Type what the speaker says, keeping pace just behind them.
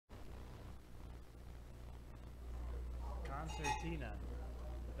concertina.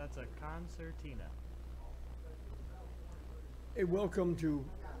 That's a concertina. Hey, welcome to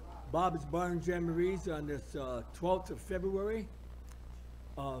Bob's Barn Jamborees on this 12th of February.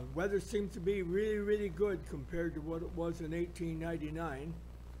 Weather seems to be really, really good compared to what it was in 1899.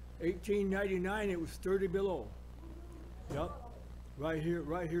 1899, it was 30 below. Yep, right here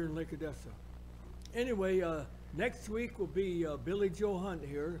in Lake Odessa. Anyway, next week will be Billy Joe Hunt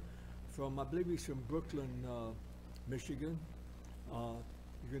here from, I believe he's from Brooklyn, Michigan.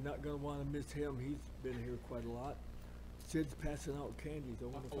 You're not going to want to miss him. He's been here quite a lot. Sid's passing out candies. I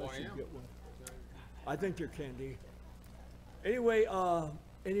wonder if I should get one. I think they're candy. Anyway,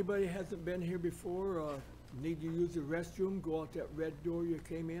 anybody hasn't been here before, need to use the restroom, go out that red door you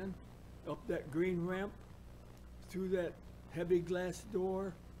came in, up that green ramp, through that heavy glass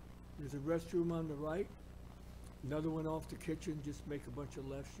door. There's a restroom on the right. Another one off the kitchen. Just make a bunch of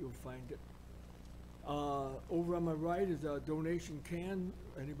lefts, you'll find it. Over on my right is a donation can.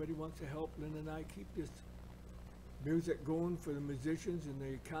 Anybody wants to help Lynn and I keep this music going for the musicians in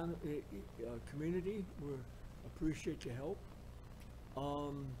the community, we appreciate your help.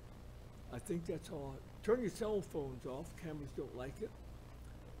 I think that's all. Turn your cell phones off. Cameras don't like it.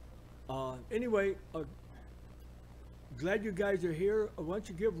 Anyway, glad you guys are here. Why don't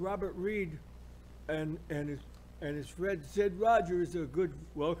you give Robert Reed and his friend Sid Rogers a good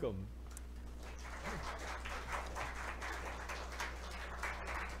welcome.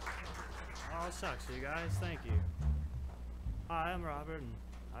 Oh, shucks, you guys. Thank you. Hi, I'm Robert, and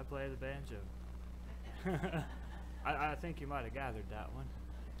I play the banjo. I think you might have gathered that one.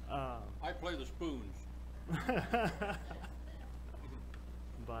 I play the spoons.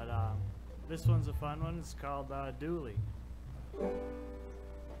 But this one's a fun one. It's called Dooley.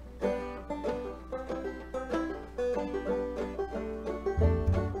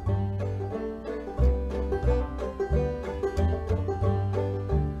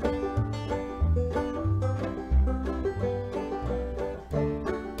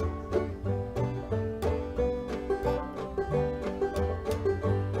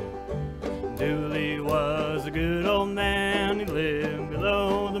 Dooley was a good old man, he lived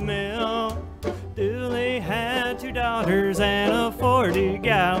below the mill. Dooley had 2 daughters and a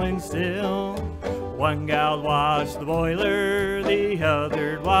 40-gallon still. One gal watched the boiler, the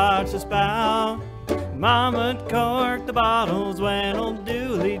other'd watch the spout. Mama'd cork the bottles when old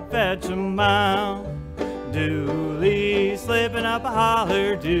Dooley'd fetch 'em out. Dooley slipping up a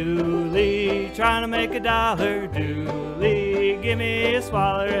holler, Dooley trying to make a dollar. Dooley, give me a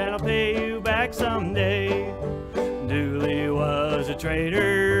swaller and I'll pay you back someday. Dooley was a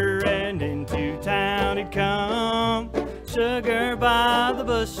trader and into town he'd come. Sugar by the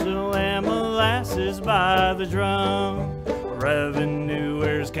bushel and molasses by the drum.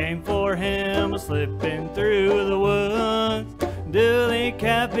 Revenuers came for him, slipping through the woods. Dooley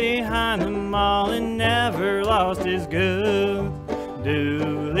kept behind them all and never lost his goods.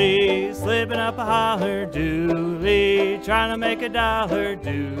 Dooley slipping up a holler, Dooley trying to make a dollar.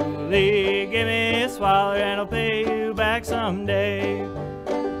 Dooley, give me a swaller and I'll pay you back someday.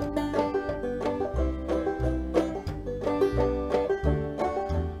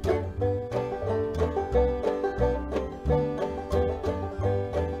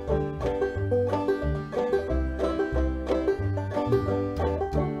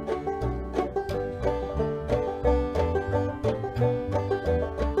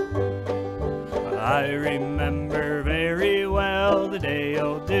 I remember very well the day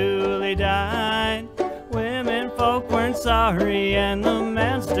old Dooley died. Women folk weren't sorry and the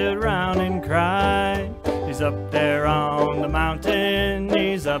man stood round and cried. He's up there on the mountain,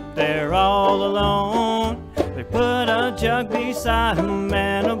 he's up there all alone. They put a jug beside him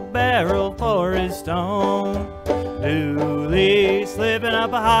and a barrel for his stone. Dooley slipping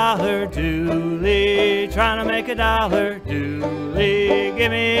up a holler, Dooley trying to make a dollar. Dooley,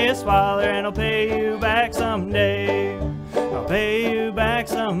 give me a swaller and I'll pay you back someday. I'll pay you back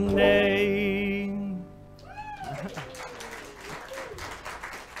someday.